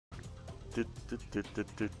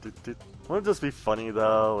Wouldn't it just be funny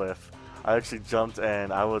though if I actually jumped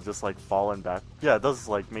and I would just like falling back? Yeah, it does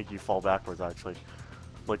like make you fall backwards actually,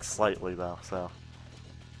 like slightly though. So,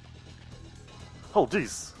 oh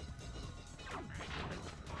jeez.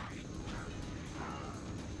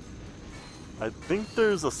 I think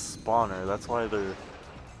there's a spawner. That's why they're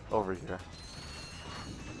over here.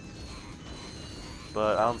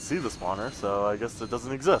 But I don't see the spawner, so I guess it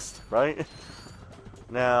doesn't exist, right?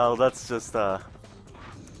 Now that's just for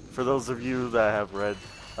those of you that have read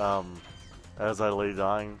As I Lay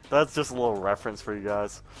Dying, that's just a little reference for you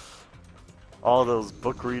guys. All those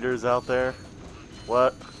book readers out there,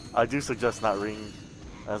 what? I do suggest not reading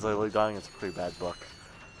As I Lay Dying. It's a pretty bad book.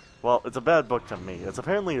 Well, it's a bad book to me. It's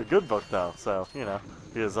apparently a good book though, so you know,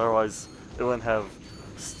 because otherwise it wouldn't have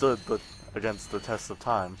stood against the test of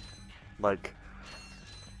time, like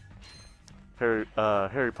Harry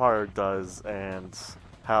Potter does, and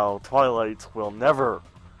how Twilight will never,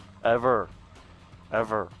 ever,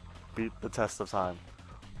 ever beat the test of time.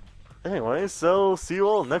 Anyway, so see you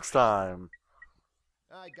all next time.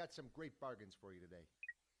 I got some great bargains for you today.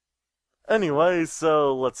 Anyway,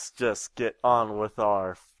 so let's just get on with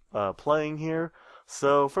our playing here.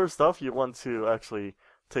 So first off, you want to actually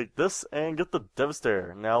take this and get the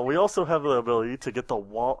Devastator. Now we also have the ability to get the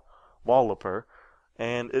Walloper,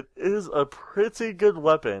 and it is a pretty good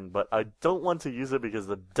weapon, but I don't want to use it because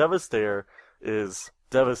the Devastator is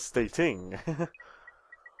devastating.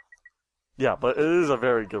 Yeah, but it is a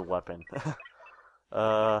very good weapon.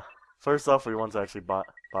 First off, we want to actually buy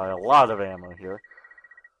a lot of ammo here.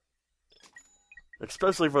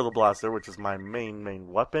 Especially for the blaster, which is my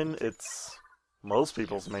main weapon. It's most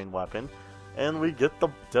people's main weapon. And we get the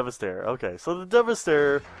Devastator. Okay, so the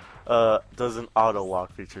Devastator does an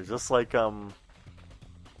auto-lock feature, just like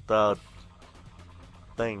the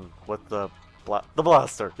thing with the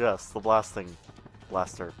blaster. Yes, the blaster.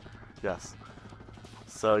 Yes.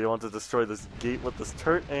 So you want to destroy this gate with this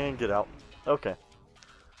turret and get out. Okay.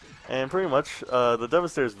 And pretty much, the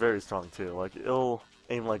Devastator is very strong too. Like, it'll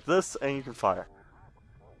aim like this and you can fire.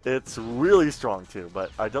 It's really strong too, but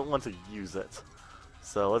I don't want to use it.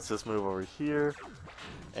 So let's just move over here.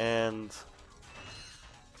 And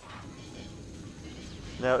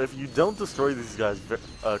now if you don't destroy these guys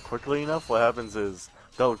quickly enough, what happens is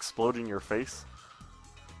they'll explode in your face.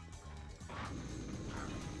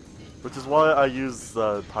 Which is why I use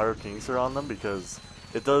the Pyrokineser on them, because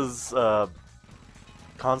it does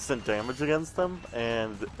constant damage against them,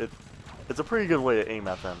 and it's a pretty good way to aim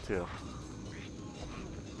at them too.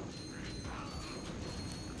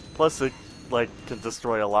 Plus it can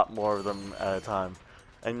destroy a lot more of them at a time.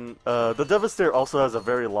 And the Devastator also has a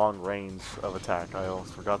very long range of attack. I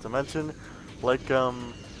almost forgot to mention. Like,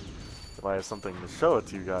 if I have something to show it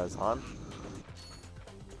to you guys on.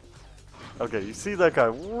 Okay, you see that guy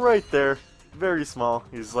right there? Very small.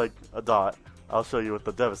 He's like a dot. I'll show you with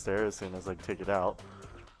the Devastator as soon as I take it out.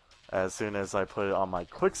 As soon as I put it on my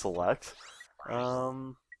quick select.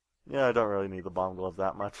 Yeah, I don't really need the bomb glove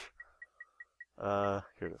that much. Here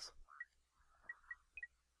it is.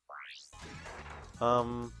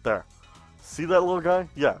 There. See that little guy?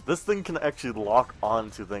 Yeah, this thing can actually lock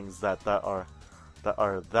onto things that are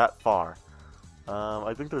that far.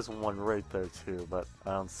 I think there's one right there too, but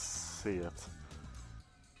I don't see it.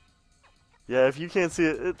 Yeah, if you can't see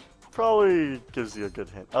it, it probably gives you a good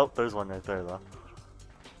hint. Oh, there's one right there though.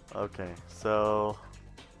 Okay, so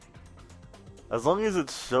as long as it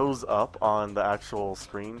shows up on the actual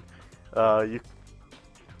screen, you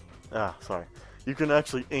can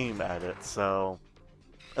actually aim at it. So,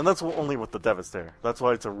 and that's only with the Devastator. That's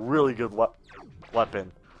why it's a really good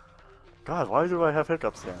weapon. God, why do I have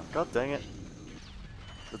hiccups now? God dang it.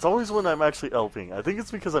 It's always when I'm actually LPing. I think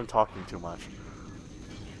it's because I'm talking too much.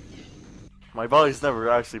 My body's never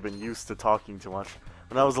actually been used to talking too much.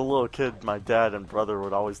 When I was a little kid, my dad and brother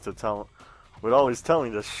would always tell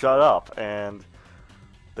me to shut up, and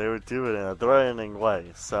they would do it in a threatening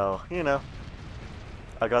way. So, you know,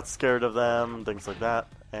 I got scared of them, things like that.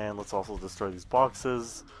 And let's also destroy these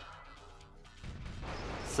boxes.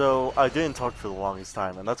 So, I didn't talk for the longest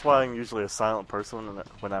time, and that's why I'm usually a silent person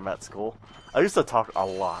when I'm at school. I used to talk a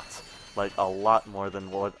lot. Like, a lot more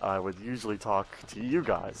than what I would usually talk to you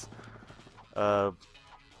guys.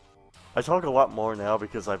 I talk a lot more now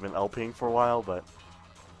because I've been LPing for a while, but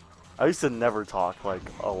I used to never talk, like,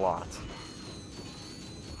 a lot.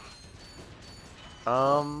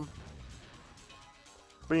 But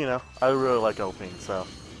you know, I really like LPing, so.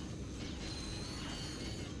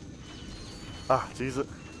 Ah, Jesus.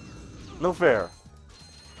 No fair.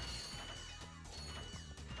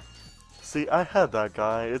 See, I had that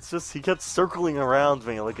guy. It's just he kept circling around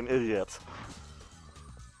me like an idiot.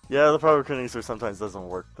 Yeah, the pyrokineser sometimes doesn't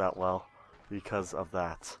work that well because of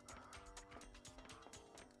that.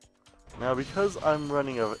 Now, because I'm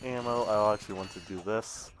running out of ammo, I'll actually want to do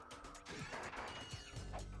this.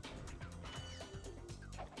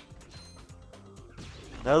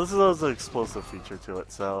 Now, this has an explosive feature to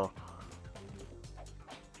it, so...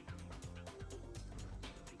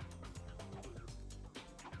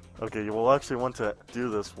 Okay, you will actually want to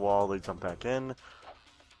do this while they jump back in.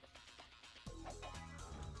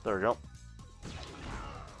 There we go.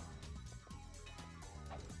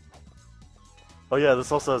 Oh yeah,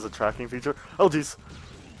 this also has a tracking feature. Oh jeez.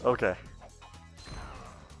 Okay.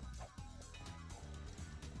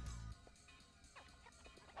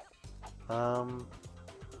 One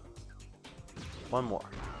more.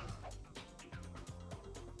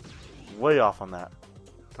 Way off on that.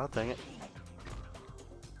 God dang it.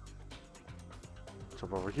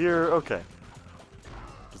 Jump over here. Okay.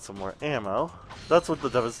 Get some more ammo. That's what the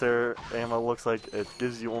Devastator ammo looks like. It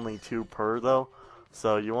gives you only 2 per though.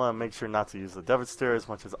 So you want to make sure not to use the Devastator as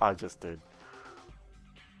much as I just did.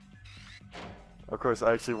 Of course,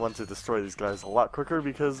 I actually want to destroy these guys a lot quicker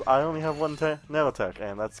because I only have 1 nanotech,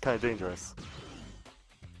 and that's kind of dangerous.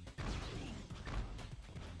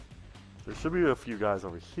 There should be a few guys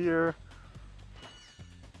over here.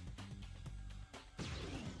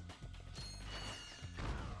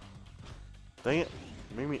 Dang it.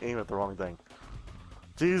 You made me aim at the wrong thing.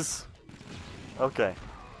 Jeez. Okay.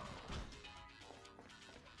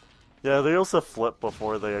 Yeah, they also flip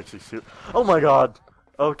before they actually shoot. Oh my god!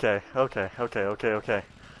 Okay. Oh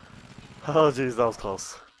jeez, that was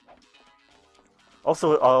close.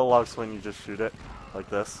 Also, it auto-locks when you just shoot it,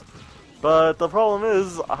 like this. But the problem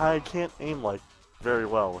is, I can't aim like very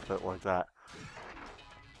well with it like that.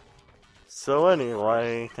 So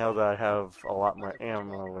anyway, now that I have a lot more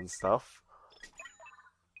ammo and stuff.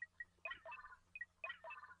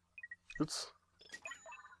 Oops.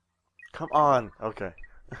 Come on! Okay.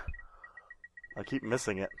 I keep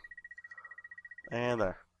missing it. And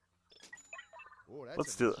there. Oh,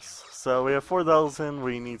 Let's do this. So we have 4,000,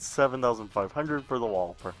 we need 7,500 for the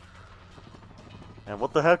Walloper. And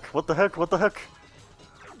what the heck? What the heck? What the heck?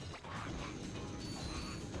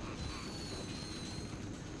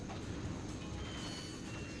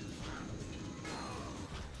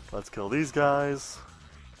 Let's kill these guys.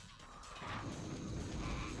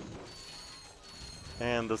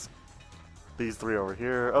 And these 3 over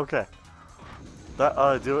here. Okay. That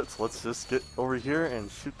ought to do it, so let's just get over here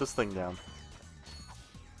and shoot this thing down.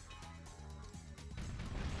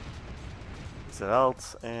 Set out,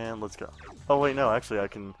 and let's go. Oh wait, no, actually I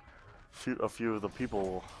can shoot a few of the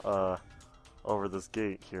people over this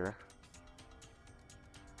gate here.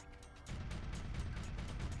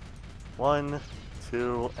 1,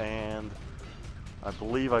 2, and I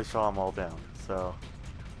believe I shot them all down, so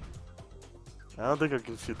I don't think I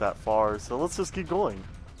can shoot that far, so let's just keep going.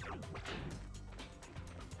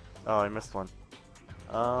 Oh, I missed one.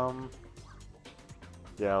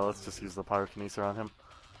 Yeah, let's just use the pyrokineser on him.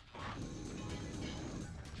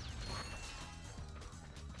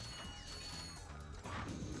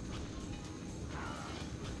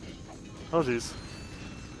 Oh jeez.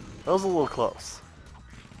 That was a little close.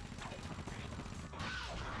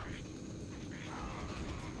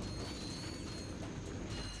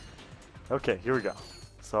 Okay, here we go.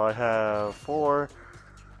 So I have 4.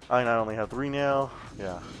 I only have 3 now.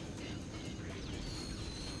 Yeah.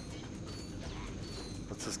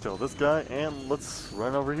 Let's just kill this guy, and let's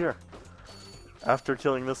run over here. After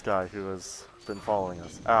killing this guy who has been following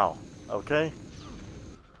us. Ow. Okay.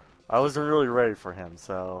 I wasn't really ready for him,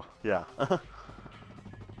 so yeah.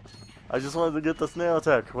 I just wanted to get this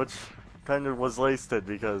nanotech, which kind of was wasted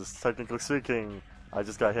because, technically speaking, I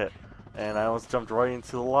just got hit. And I almost jumped right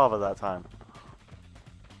into the lava that time.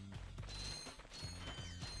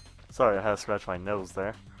 Sorry, I had to scratch my nose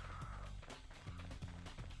there.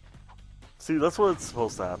 See, that's what it's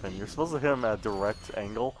supposed to happen. You're supposed to hit him at a direct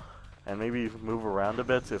angle, and maybe move around a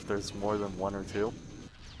bit if there's more than 1 or 2.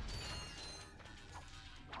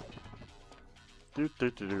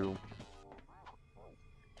 Do.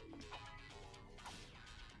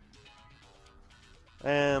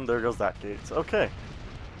 And there goes that gate. Okay.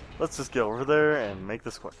 Let's just get over there and make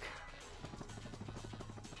this quick.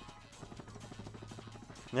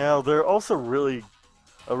 Now, they're also a really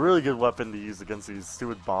good weapon to use against these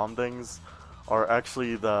stupid bomb things are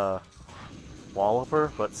actually the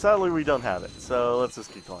Walloper, but sadly we don't have it, so let's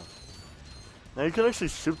just keep going. Now you can actually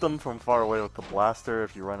shoot them from far away with the blaster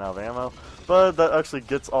if you run out of ammo, but that actually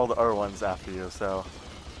gets all the other ones after you, so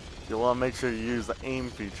You'll want to make sure you use the aim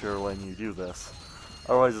feature when you do this.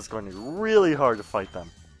 Otherwise it's going to be really hard to fight them.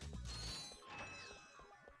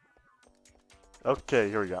 Okay,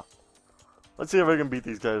 here we go. Let's see if I can beat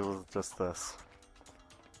these guys with just this.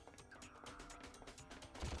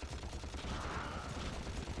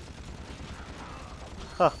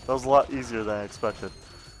 Huh, that was a lot easier than I expected.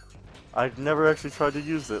 I've never actually tried to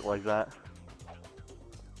use it like that.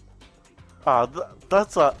 Ah,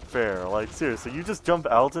 that's not fair. Like, seriously, you just jump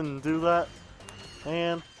out and do that?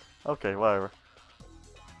 And, okay, whatever.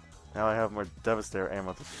 Now I have more Devastator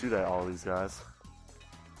ammo to shoot at all these guys.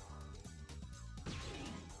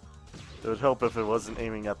 It would help if it wasn't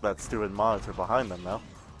aiming at that stupid monitor behind them, though.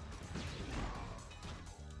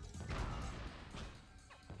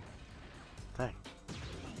 Dang.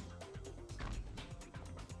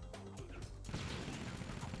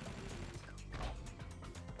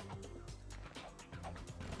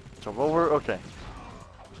 Jump over, okay.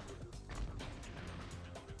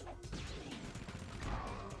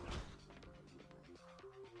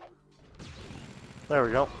 There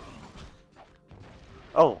we go.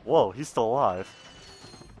 Oh, whoa, he's still alive.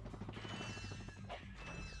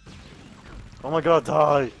 Oh my god,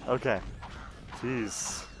 die! Okay.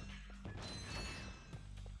 Jeez.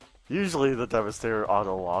 Usually the Devastator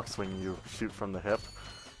auto-locks when you shoot from the hip,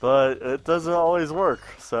 but it doesn't always work,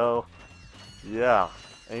 so yeah,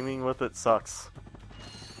 aiming with it sucks.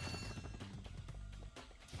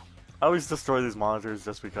 I always destroy these monitors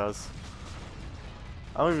just because.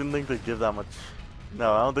 I don't even think they give that much.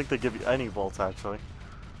 No, I don't think they give you any bolts actually.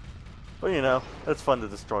 But you know, it's fun to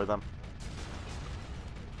destroy them.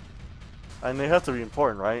 And they have to be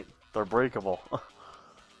important, right? They're breakable.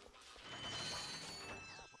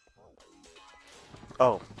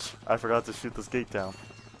 Oh, I forgot to shoot this gate down.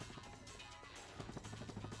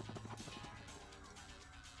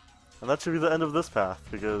 And that should be the end of this path,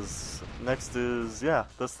 because next is, yeah,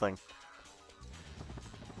 this thing.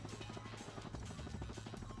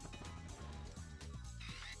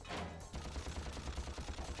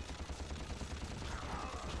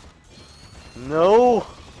 No!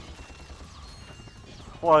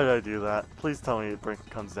 Why did I do that? Please tell me it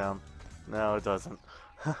comes down. No, it doesn't.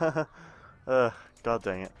 God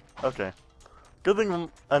dang it. Okay. Good thing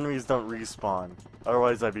enemies don't respawn.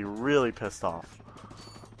 Otherwise I'd be really pissed off.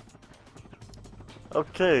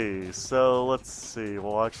 Okay, so let's see.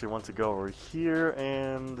 We'll actually want to go over here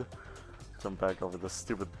and jump back over this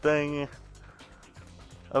stupid thing.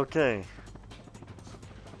 Okay.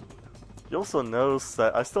 You also notice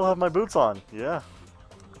that I still have my boots on. Yeah.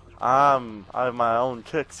 I have my own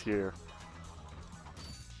kicks here.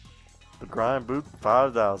 The grind boot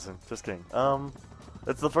 5000. Just kidding.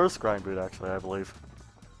 It's the first grind boot actually, I believe.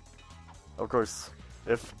 Of course,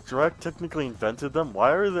 if Direct technically invented them,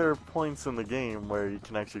 why are there points in the game where you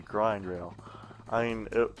can actually grind rail? I mean,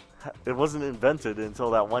 it wasn't invented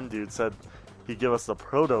until that one dude said he'd give us the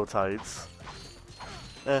prototypes.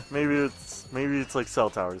 Maybe it's like cell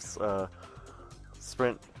towers.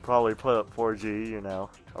 Sprint probably put up 4G, you know,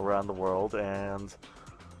 around the world, and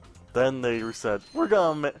then they said we're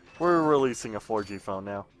releasing a 4G phone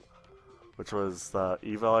now, which was the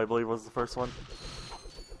Evo, I believe, was the first one.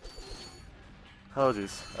 Oh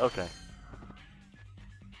jeez. Okay.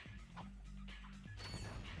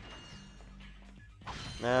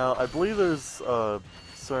 Now I believe there's a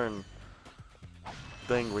certain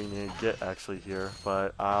thing we need to get actually here,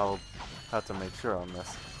 but I'll have to make sure on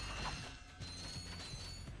this.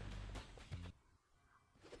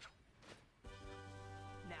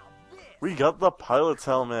 We got the pilot's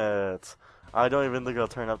helmet! I don't even think I'll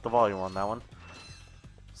turn up the volume on that one.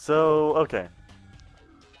 So, okay.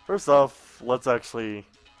 First off, let's actually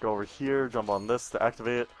go over here, jump on this to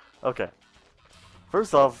activate it. Okay.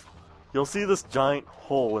 First off, you'll see this giant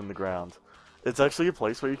hole in the ground. It's actually a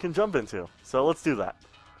place where you can jump into. So let's do that.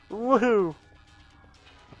 Woohoo!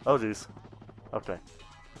 Oh jeez. Okay.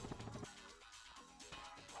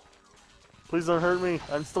 Please don't hurt me.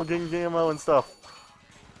 I'm still getting ammo and stuff.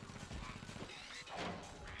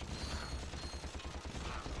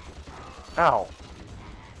 Ow.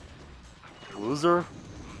 Loser.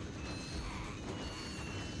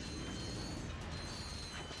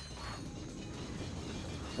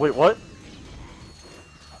 Wait, what?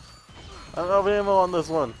 I don't have ammo on this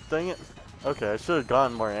one. Dang it. Okay, I should have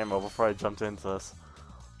gotten more ammo before I jumped into this.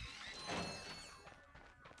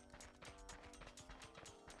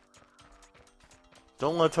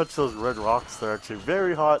 Don't want to touch those red rocks. They're actually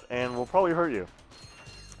very hot and will probably hurt you.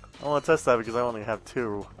 I want to test that because I only have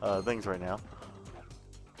two things right now.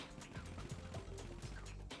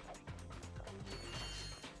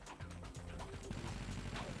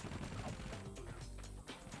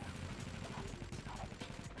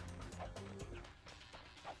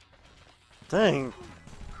 Dang.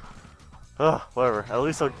 Ugh, whatever. At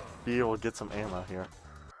least I'll be able to get some ammo here.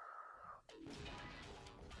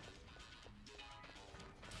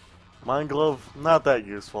 Mind glove, not that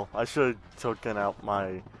useful. I should have taken out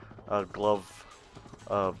my glove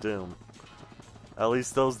of doom. At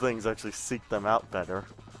least those things actually seek them out better.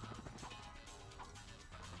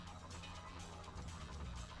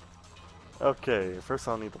 Okay, first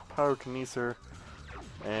I'll need the pyrokineser,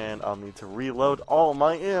 and I'll need to reload all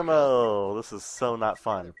my ammo! This is so not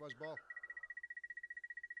fun. Fuzzball.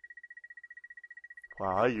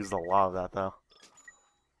 Wow, I used a lot of that though.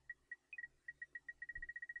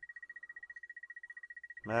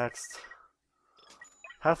 Next.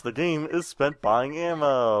 Half the game is spent buying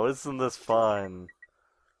ammo! Isn't this fun?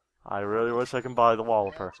 I really wish I could buy the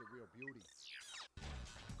Walloper. That's a real beauty.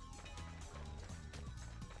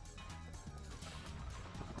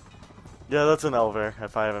 Yeah, that's an elevator,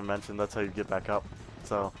 if I haven't mentioned. That's how you get back up.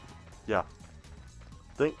 So, yeah.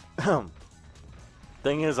 Thing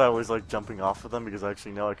is, I always like jumping off of them because I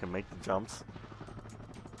actually know I can make the jumps.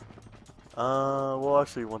 We'll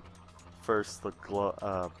actually want first the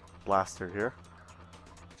blaster here.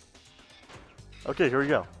 Okay, here we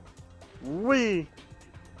go. Whee!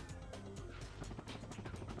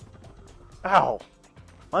 Ow!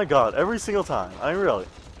 My god, every single time. I really...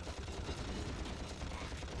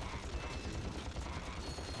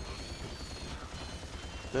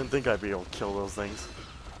 Didn't think I'd be able to kill those things.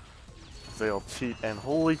 They'll cheat, and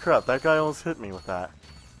holy crap, that guy almost hit me with that.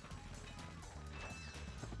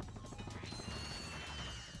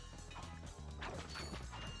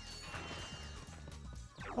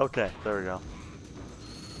 Okay, there we go.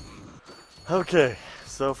 Okay,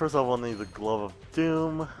 so first of all, we'll need the Glove of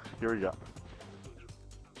Doom. Here we go.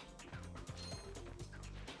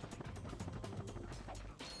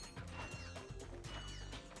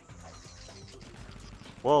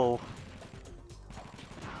 Whoa.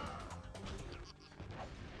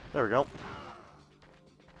 There we go.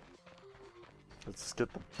 Let's just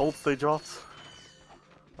get the bolts they dropped.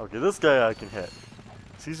 Okay, this guy I can hit.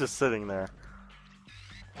 He's just sitting there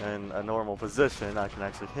in a normal position. I can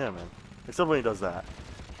actually hit him in. Except when he does that.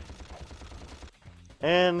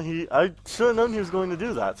 And I should have known he was going to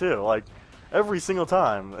do that too. Like, every single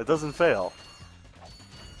time. It doesn't fail.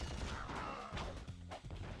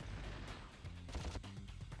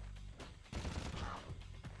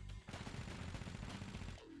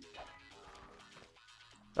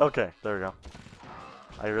 Okay, there we go.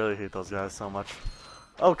 I really hate those guys so much.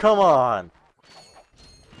 Oh, come on!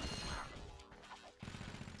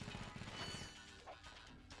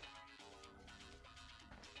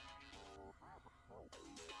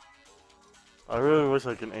 I really wish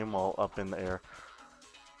I could aim all up in the air.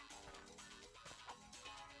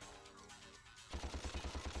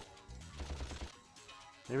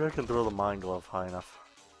 Maybe I can throw the Mind Glove high enough.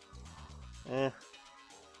 Eh.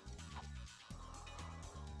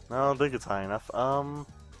 No, I don't think it's high enough.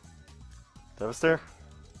 Devastator?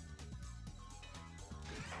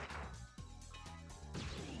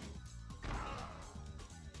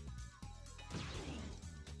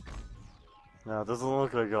 No, it doesn't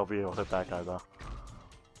look like I'll be able to hit that guy though.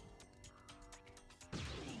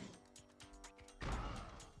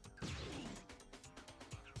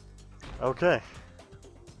 Okay.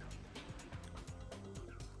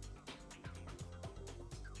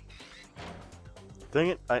 Dang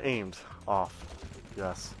it, I aimed off.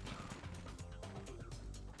 Yes.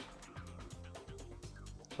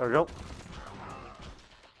 There we go.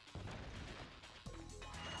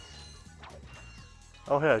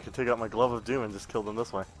 Oh hey, I can take out my Glove of Doom and just kill them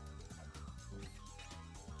this way.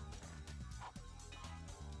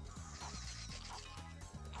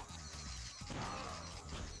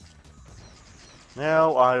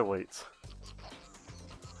 Now I wait.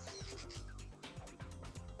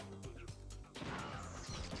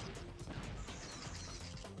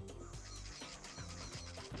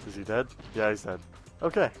 Is he dead? Yeah, he's dead.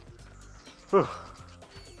 Okay. Whew.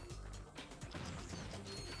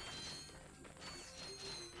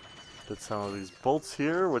 Get some of these bolts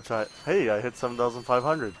here, which hey, I hit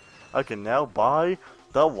 7,500. I can now buy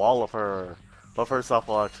the Walloper. But first off,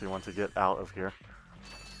 I'll actually want to get out of here.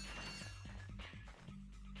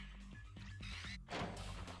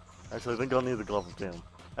 Actually, I think I'll need the Glove of Doom.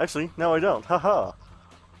 Actually, no I don't. Haha.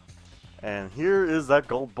 And here is that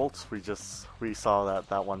gold bolts we saw at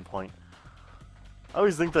that one point. I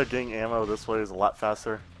always think that getting ammo this way is a lot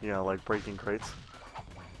faster, you know, like breaking crates.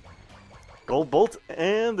 Gold bolt,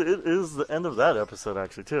 and it is the end of that episode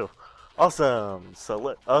actually too. Awesome! So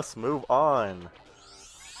let us move on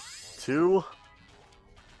to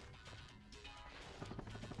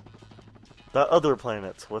that other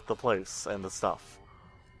planet with the place and the stuff.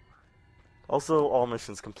 Also, all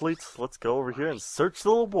missions complete. Let's go over here and search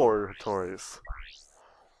the laboratories.